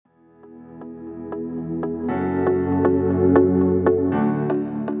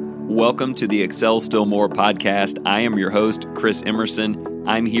Welcome to the Excel Still More podcast. I am your host, Chris Emerson.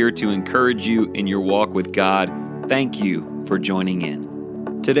 I'm here to encourage you in your walk with God. Thank you for joining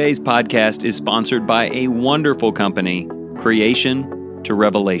in. Today's podcast is sponsored by a wonderful company, Creation to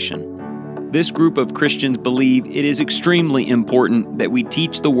Revelation. This group of Christians believe it is extremely important that we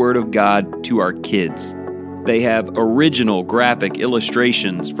teach the Word of God to our kids. They have original graphic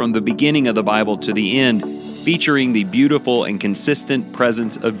illustrations from the beginning of the Bible to the end, featuring the beautiful and consistent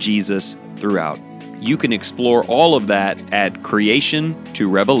presence of Jesus throughout. You can explore all of that at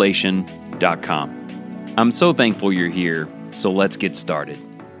creationtorevelation.com. I'm so thankful you're here, so let's get started.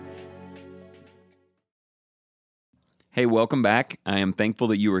 Hey, welcome back. I am thankful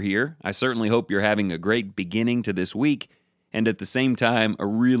that you are here. I certainly hope you're having a great beginning to this week, and at the same time, a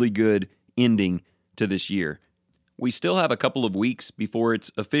really good ending to this year. We still have a couple of weeks before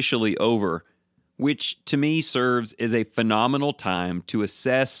it's officially over, which to me serves as a phenomenal time to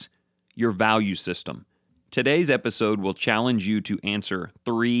assess your value system. Today's episode will challenge you to answer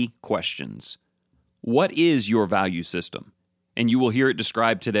 3 questions. What is your value system? And you will hear it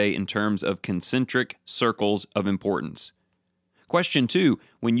described today in terms of concentric circles of importance. Question 2,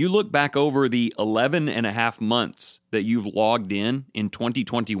 when you look back over the 11 and a half months that you've logged in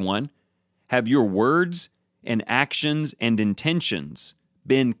 2021, have your words and actions and intentions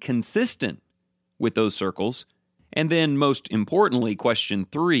been consistent with those circles? And then most importantly, question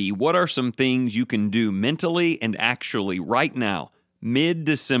 3, what are some things you can do mentally and actually right now,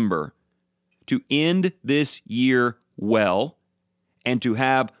 mid-December, to end this year well and to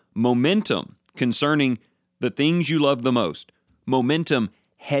have momentum concerning the things you love the most, momentum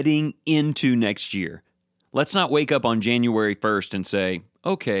heading into next year? Let's not wake up on January 1st and say,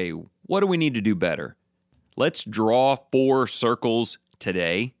 okay, what do we need to do better? Let's draw 4 circles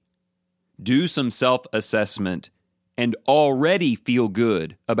today, do some self-assessment, and already feel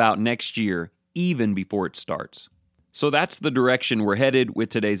good about next year even before it starts. So that's the direction we're headed with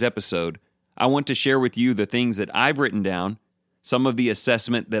today's episode. I want to share with you the things that I've written down, some of the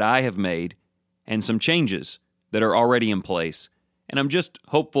assessment that I have made, and some changes that are already in place. And I'm just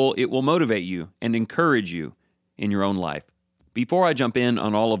hopeful it will motivate you and encourage you in your own life. Before I jump in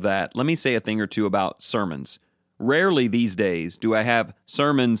on all of that, let me say a thing or two about sermons. Rarely these days do I have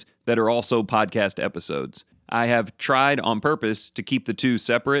sermons that are also podcast episodes. I have tried on purpose to keep the two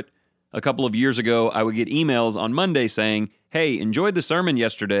separate. A couple of years ago, I would get emails on Monday saying, hey, enjoyed the sermon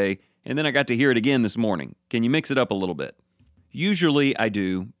yesterday, and then I got to hear it again this morning. Can you mix it up a little bit? Usually I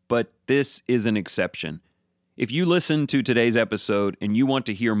do, but this is an exception. If you listen to today's episode and you want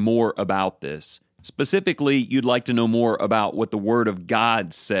to hear more about this, specifically you'd like to know more about what the Word of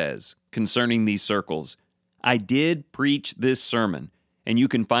God says concerning these circles, I did preach this sermon, and you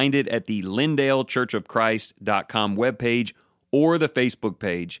can find it at the LyndaleChurchofChrist.com webpage or the Facebook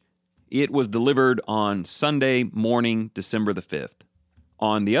page. It was delivered on Sunday morning, December the 5th.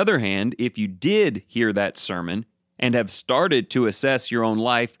 On the other hand, if you did hear that sermon and have started to assess your own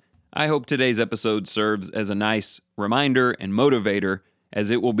life, I hope today's episode serves as a nice reminder and motivator, as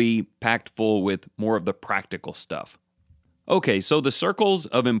it will be packed full with more of the practical stuff. Okay, so the circles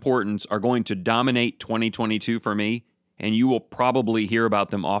of importance are going to dominate 2022 for me, and you will probably hear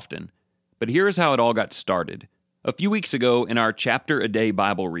about them often. But here's how it all got started. A few weeks ago in our chapter a day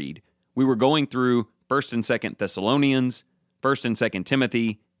Bible read, we were going through 1st and 2nd Thessalonians, 1st and 2nd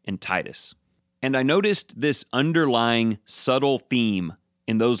Timothy, and Titus. And I noticed this underlying subtle theme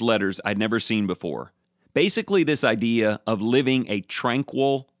in those letters I'd never seen before. Basically this idea of living a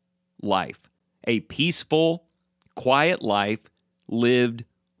tranquil life, a peaceful, quiet life lived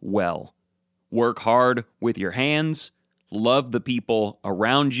well. Work hard with your hands, love the people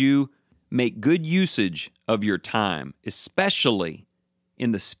around you, make good usage of your time, especially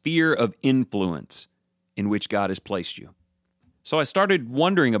in the sphere of influence in which God has placed you. So I started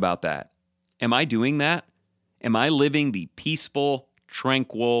wondering about that. Am I doing that? Am I living the peaceful,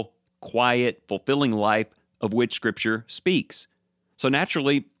 tranquil, quiet, fulfilling life of which Scripture speaks? So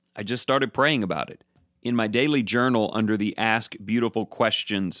naturally, I just started praying about it. In my daily journal under the Ask Beautiful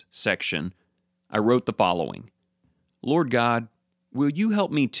Questions section, I wrote the following: Lord God, will you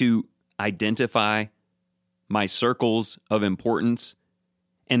help me to identify my circles of importance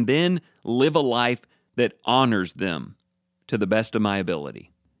and then live a life that honors them to the best of my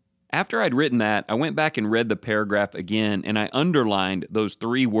ability? After I'd written that, I went back and read the paragraph again, and I underlined those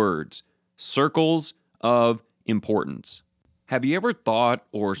 3 words, circles of importance. Have you ever thought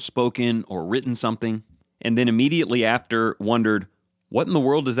or spoken or written something, and then immediately after wondered, what in the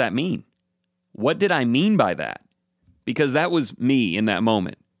world does that mean? What did I mean by that? Because that was me in that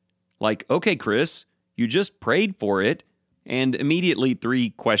moment. Like, okay, Chris, you just prayed for it, And immediately 3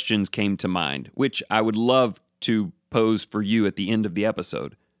 questions came to mind, which I would love to pose for you at the end of the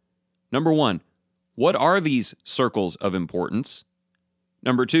episode. Number 1, what are these circles of importance?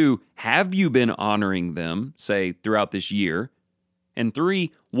 Number 2, have you been honoring them, say, throughout this year? And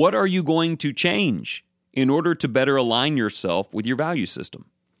 3, what are you going to change in order to better align yourself with your value system?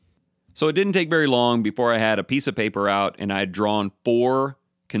 So it didn't take very long before I had a piece of paper out and I had drawn 4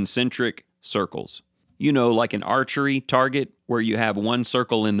 concentric circles. You know, like an archery target where you have 1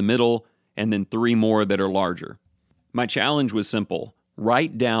 circle in the middle and then 3 more that are larger. My challenge was simple.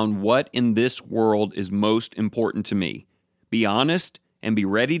 Write down what in this world is most important to me. Be honest and be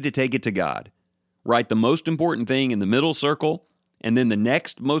ready to take it to God. Write the most important thing in the middle circle, and then the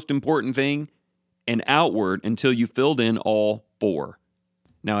next most important thing, and outward until you filled in all 4.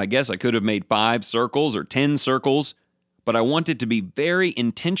 Now, I guess I could have made 5 circles or 10 circles, but I wanted to be very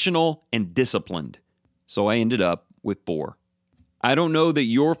intentional and disciplined. So I ended up with 4. I don't know that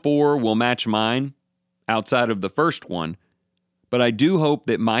your 4 will match mine outside of the first one, but I do hope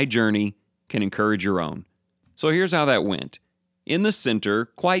that my journey can encourage your own. So here's how that went. In the center,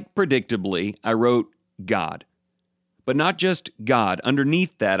 quite predictably, I wrote God. But not just God.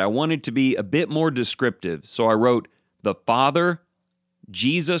 Underneath that, I wanted to be a bit more descriptive. So I wrote the Father,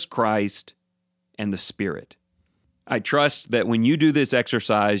 Jesus Christ, and the Spirit. I trust that when you do this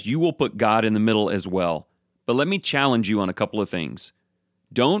exercise, you will put God in the middle as well. But let me challenge you on a couple of things.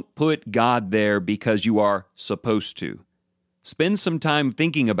 Don't put God there because you are supposed to. Spend some time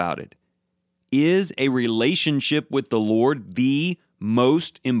thinking about it. Is a relationship with the Lord the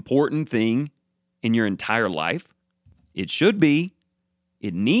most important thing in your entire life? It should be.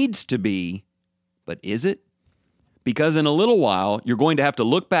 It needs to be. But is it? Because in a little while, you're going to have to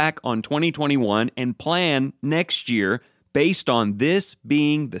look back on 2021 and plan next year based on this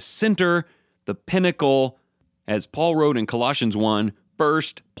being the center, the pinnacle, as Paul wrote in Colossians 1,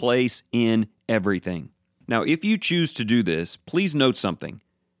 first place in everything. Now, if you choose to do this, please note something.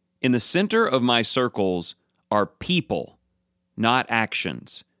 In the center of my circles are people, not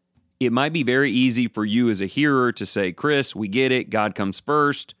actions. It might be very easy for you as a hearer to say, Chris, we get it, God comes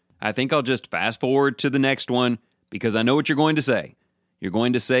first. I think I'll just fast forward to the next one because I know what you're going to say. You're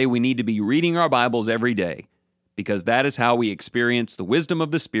going to say we need to be reading our Bibles every day because that is how we experience the wisdom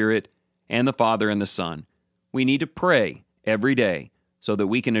of the Spirit and the Father and the Son. We need to pray every day so that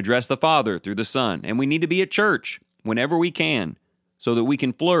we can address the Father through the Son, and we need to be at church whenever we can, so that we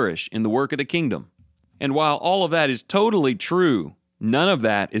can flourish in the work of the kingdom. And while all of that is totally true, none of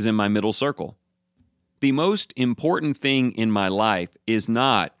that is in my middle circle. The most important thing in my life is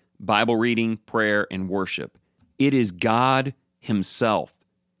not Bible reading, prayer, and worship. It is God Himself.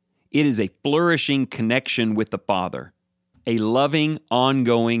 It is a flourishing connection with the Father, a loving,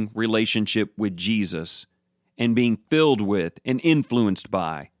 ongoing relationship with Jesus, and being filled with and influenced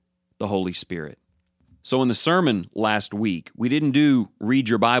by the Holy Spirit. So in the sermon last week, we didn't do read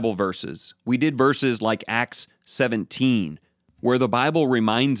your Bible verses. We did verses like Acts 17, where the Bible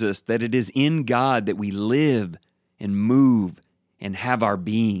reminds us that it is in God that we live and move and have our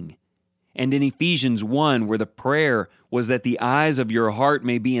being. And in Ephesians 1, where the prayer was that the eyes of your heart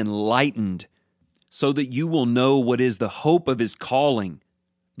may be enlightened, so that you will know what is the hope of His calling,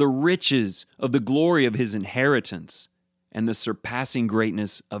 the riches of the glory of His inheritance, and the surpassing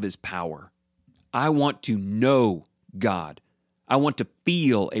greatness of His power. I want to know God. I want to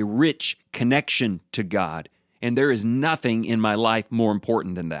feel a rich connection to God, and there is nothing in my life more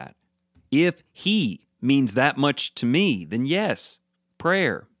important than that. If He means that much to me, then yes,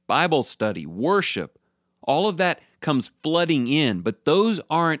 prayer, Bible study, worship, all of that comes flooding in, but those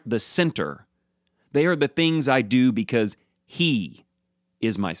aren't the center. They are the things I do because He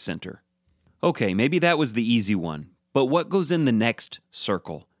is my center. Okay, maybe that was the easy one, but what goes in the next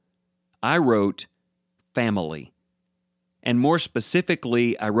circle? I wrote family. And more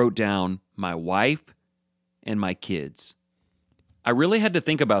specifically, I wrote down my wife and my kids. I really had to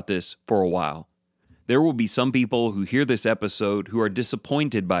think about this for a while. There will be some people who hear this episode who are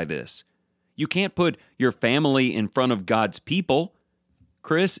disappointed by this. You can't put your family in front of God's people.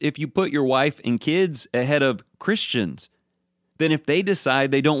 Chris, if you put your wife and kids ahead of Christians, then if they decide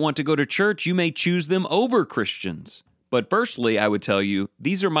they don't want to go to church, you may choose them over Christians. But firstly, I would tell you,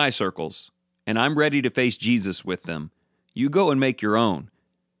 these are my circles, and I'm ready to face Jesus with them. You go and make your own.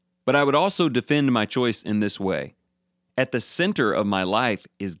 But I would also defend my choice in this way. At the center of my life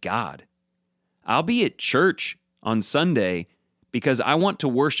is God. I'll be at church on Sunday because I want to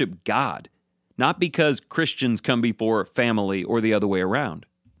worship God, not because Christians come before family or the other way around.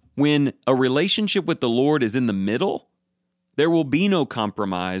 When a relationship with the Lord is in the middle, there will be no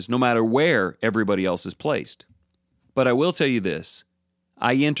compromise no matter where everybody else is placed. But I will tell you this.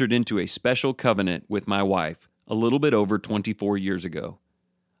 I entered into a special covenant with my wife a little bit over 24 years ago.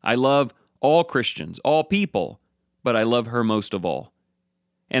 I love all Christians, all people, but I love her most of all.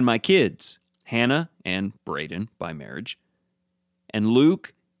 And my kids, Hannah and Braden by marriage, and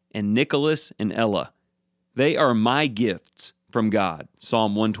Luke and Nicholas and Ella, they are my gifts from God,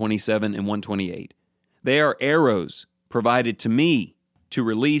 Psalm 127 and 128. They are arrows provided to me to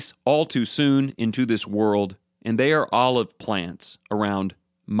release all too soon into this world, and they are olive plants around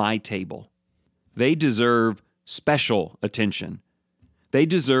my table. They deserve special attention. They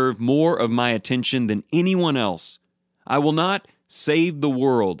deserve more of my attention than anyone else. I will not save the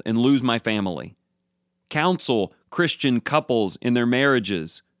world and lose my family. Counsel Christian couples in their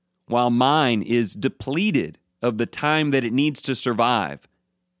marriages while mine is depleted of the time that it needs to survive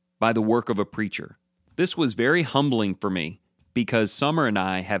by the work of a preacher. This was very humbling for me because Summer and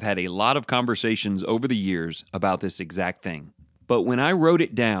I have had a lot of conversations over the years about this exact thing. But when I wrote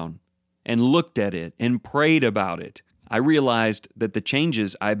it down and looked at it and prayed about it, I realized that the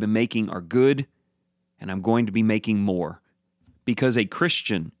changes I've been making are good, and I'm going to be making more. Because a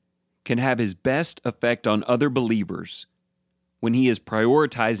Christian can have his best effect on other believers when he is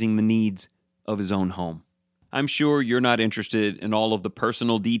prioritizing the needs of his own home. I'm sure you're not interested in all of the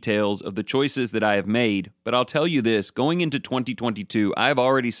personal details of the choices that I have made, but I'll tell you this, going into 2022, I've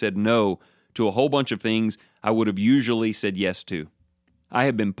already said no to a whole bunch of things I would have usually said yes to. I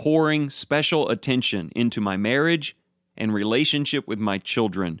have been pouring special attention into my marriage and relationship with my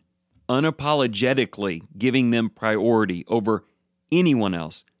children, unapologetically giving them priority over anyone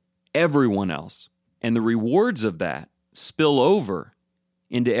else, everyone else. And the rewards of that spill over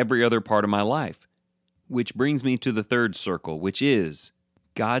into every other part of my life. Which brings me to the third circle, which is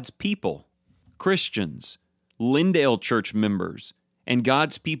God's people, Christians, Lindale Church members, and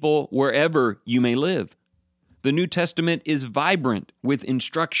God's people wherever you may live. The New Testament is vibrant with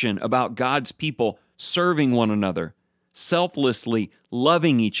instruction about God's people serving one another, selflessly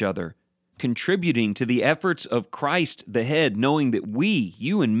loving each other, contributing to the efforts of Christ the head, knowing that we,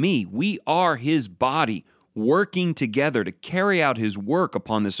 you and me, we are His body, working together to carry out His work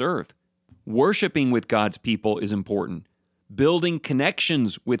upon this earth. Worshiping with God's people is important. Building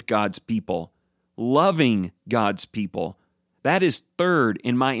connections with God's people. Loving God's people. That is third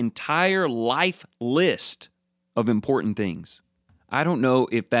in my entire life list of important things. I don't know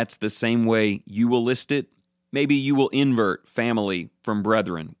if that's the same way you will list it. Maybe you will invert family from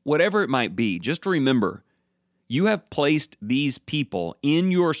brethren. Whatever it might be, just remember, you have placed these people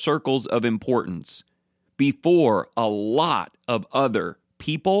in your circles of importance before a lot of other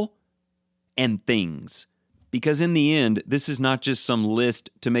people and things. Because in the end, this is not just some list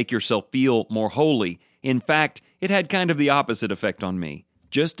to make yourself feel more holy. In fact, it had kind of the opposite effect on me.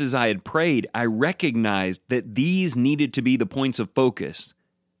 Just as I had prayed, I recognized that these needed to be the points of focus.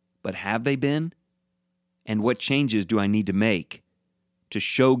 But have they been? And what changes do I need to make to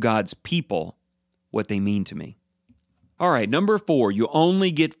show God's people what they mean to me? All right, number 4, you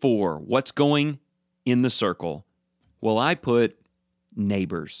only get 4. What's going in the circle? Well, I put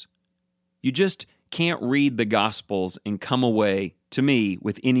neighbors. You just can't read the Gospels and come away, to me,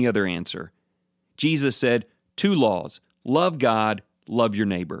 with any other answer. Jesus said 2 laws, love God, love your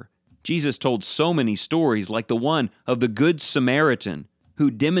neighbor. Jesus told so many stories like the one of the Good Samaritan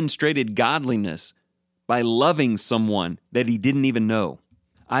who demonstrated godliness by loving someone that he didn't even know.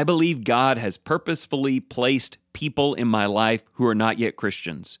 I believe God has purposefully placed people in my life who are not yet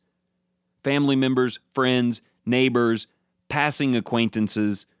Christians. Family members, friends, neighbors, passing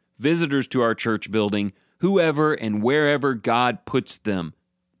acquaintances, visitors to our church building, whoever and wherever God puts them.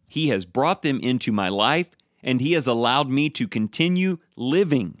 He has brought them into my life, and He has allowed me to continue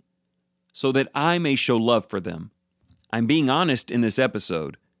living so that I may show love for them. I'm being honest in this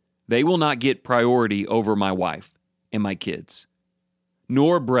episode. They will not get priority over my wife and my kids,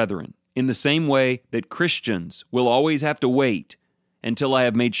 nor brethren, in the same way that Christians will always have to wait until I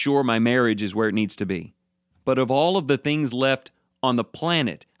have made sure my marriage is where it needs to be. But of all of the things left on the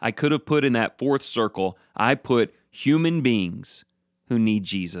planet I could have put in that 4th circle, I put human beings who need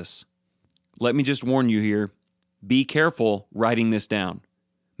Jesus. Let me just warn you here, be careful writing this down.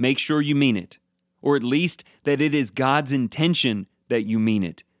 Make sure you mean it, or at least that it is God's intention that you mean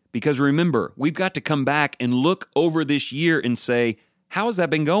it. Because remember, we've got to come back and look over this year and say, how has that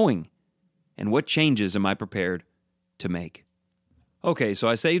been going? And what changes am I prepared to make? Okay, so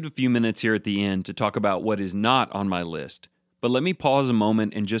I saved a few minutes here at the end to talk about what is not on my list. But let me pause a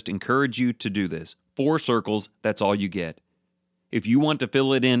moment and just encourage you to do this. 4 circles, that's all you get. If you want to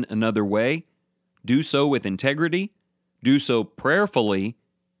fill it in another way, do so with integrity, do so prayerfully,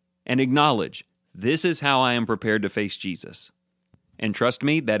 and acknowledge, This is how I am prepared to face Jesus. And trust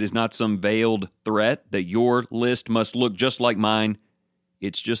me, that is not some veiled threat that your list must look just like mine.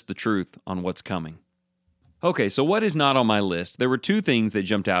 It's just the truth on what's coming. Okay, so what is not on my list? There were two things that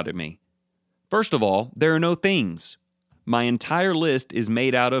jumped out at me. First of all, there are no things. My entire list is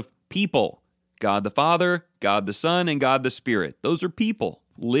made out of people. God the Father, God the Son, and God the Spirit. Those are people,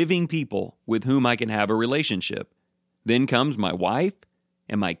 living people with whom I can have a relationship. Then comes my wife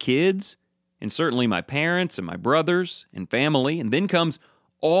and my kids, and certainly my parents and my brothers and family. And then comes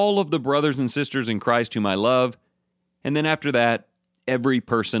all of the brothers and sisters in Christ whom I love. And then after that, every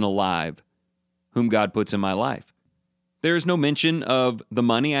person alive whom God puts in my life. There is no mention of the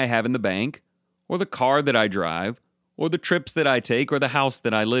money I have in the bank, or the car that I drive, or the trips that I take, or the house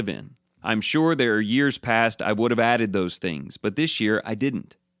that I live in. I'm sure there are years past I would have added those things, but this year I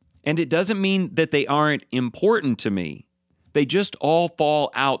didn't. And it doesn't mean that they aren't important to me. They just all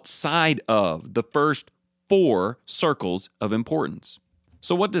fall outside of the first 4 circles of importance.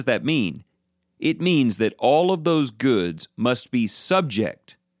 So what does that mean? It means that all of those goods must be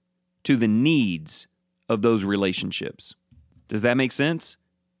subject to the needs of those relationships. Does that make sense?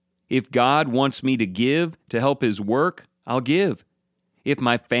 If God wants me to give to help His work, I'll give. If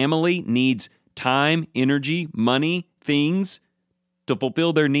my family needs time, energy, money, things to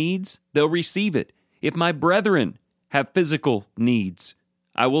fulfill their needs, they'll receive it. If my brethren have physical needs,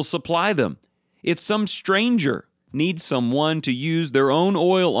 I will supply them. If some stranger needs someone to use their own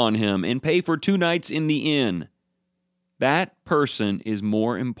oil on him and pay for 2 nights in the inn, that person is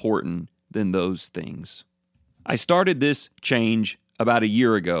more important than those things. I started this change about a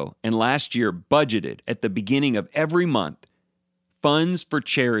year ago, and last year budgeted at the beginning of every month funds for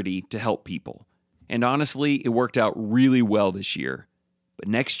charity to help people. And honestly, it worked out really well this year. But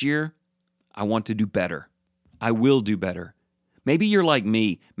next year, I want to do better. I will do better. Maybe you're like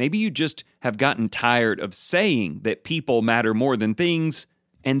me. Maybe you just have gotten tired of saying that people matter more than things,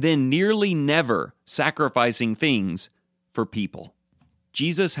 and then nearly never sacrificing things for people.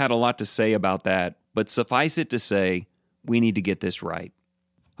 Jesus had a lot to say about that, but suffice it to say, we need to get this right.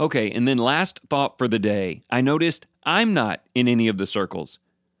 Okay, and then last thought for the day. I noticed I'm not in any of the circles.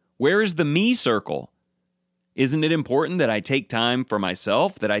 Where is the me circle? Isn't it important that I take time for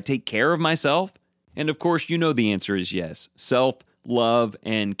myself, that I take care of myself? And of course, you know the answer is yes. Self-love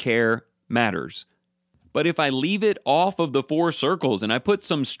and care matters. But if I leave it off of the 4 circles and I put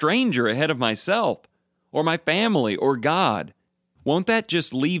some stranger ahead of myself, or my family, or God, won't that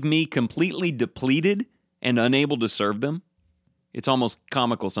just leave me completely depleted and unable to serve them? It's almost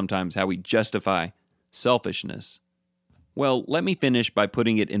comical sometimes how we justify selfishness. Well, let me finish by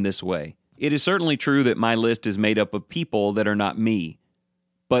putting it in this way. It is certainly true that my list is made up of people that are not me,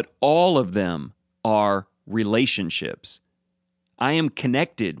 but all of them are relationships. I am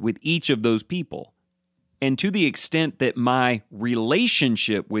connected with each of those people. And to the extent that my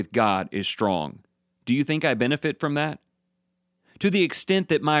relationship with God is strong, do you think I benefit from that? To the extent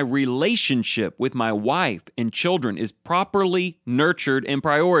that my relationship with my wife and children is properly nurtured and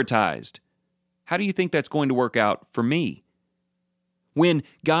prioritized, how do you think that's going to work out for me? When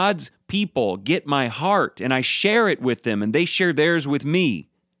God's people get my heart and I share it with them and they share theirs with me,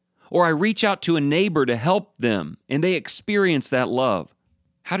 or I reach out to a neighbor to help them and they experience that love,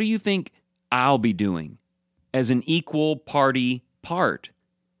 how do you think I'll be doing as an equal party part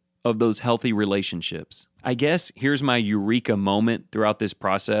of those healthy relationships? I guess here's my eureka moment throughout this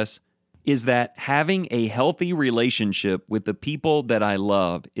process, is that having a healthy relationship with the people that I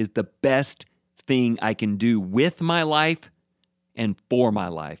love is the best thing I can do with my life and for my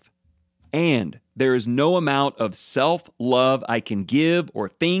life. And there is no amount of self-love I can give or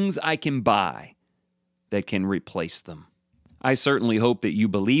things I can buy that can replace them. I certainly hope that you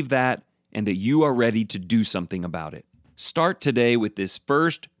believe that and that you are ready to do something about it. Start today with this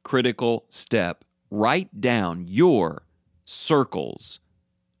first critical step. Write down your circles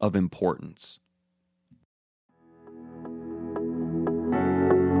of importance.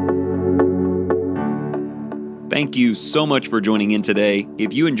 Thank you so much for joining in today.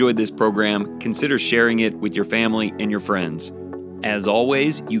 If you enjoyed this program, consider sharing it with your family and your friends. As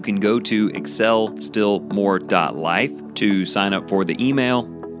always, you can go to excelstillmore.life to sign up for the email,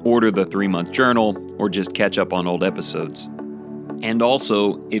 order the 3-month journal, or just catch up on old episodes. And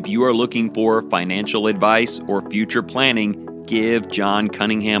also, if you are looking for financial advice or future planning, give John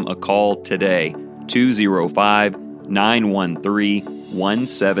Cunningham a call today,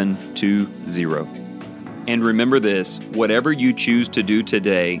 205-913-1720. And remember this, whatever you choose to do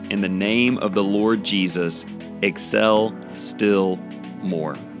today, in the name of the Lord Jesus, excel still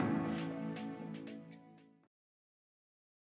more.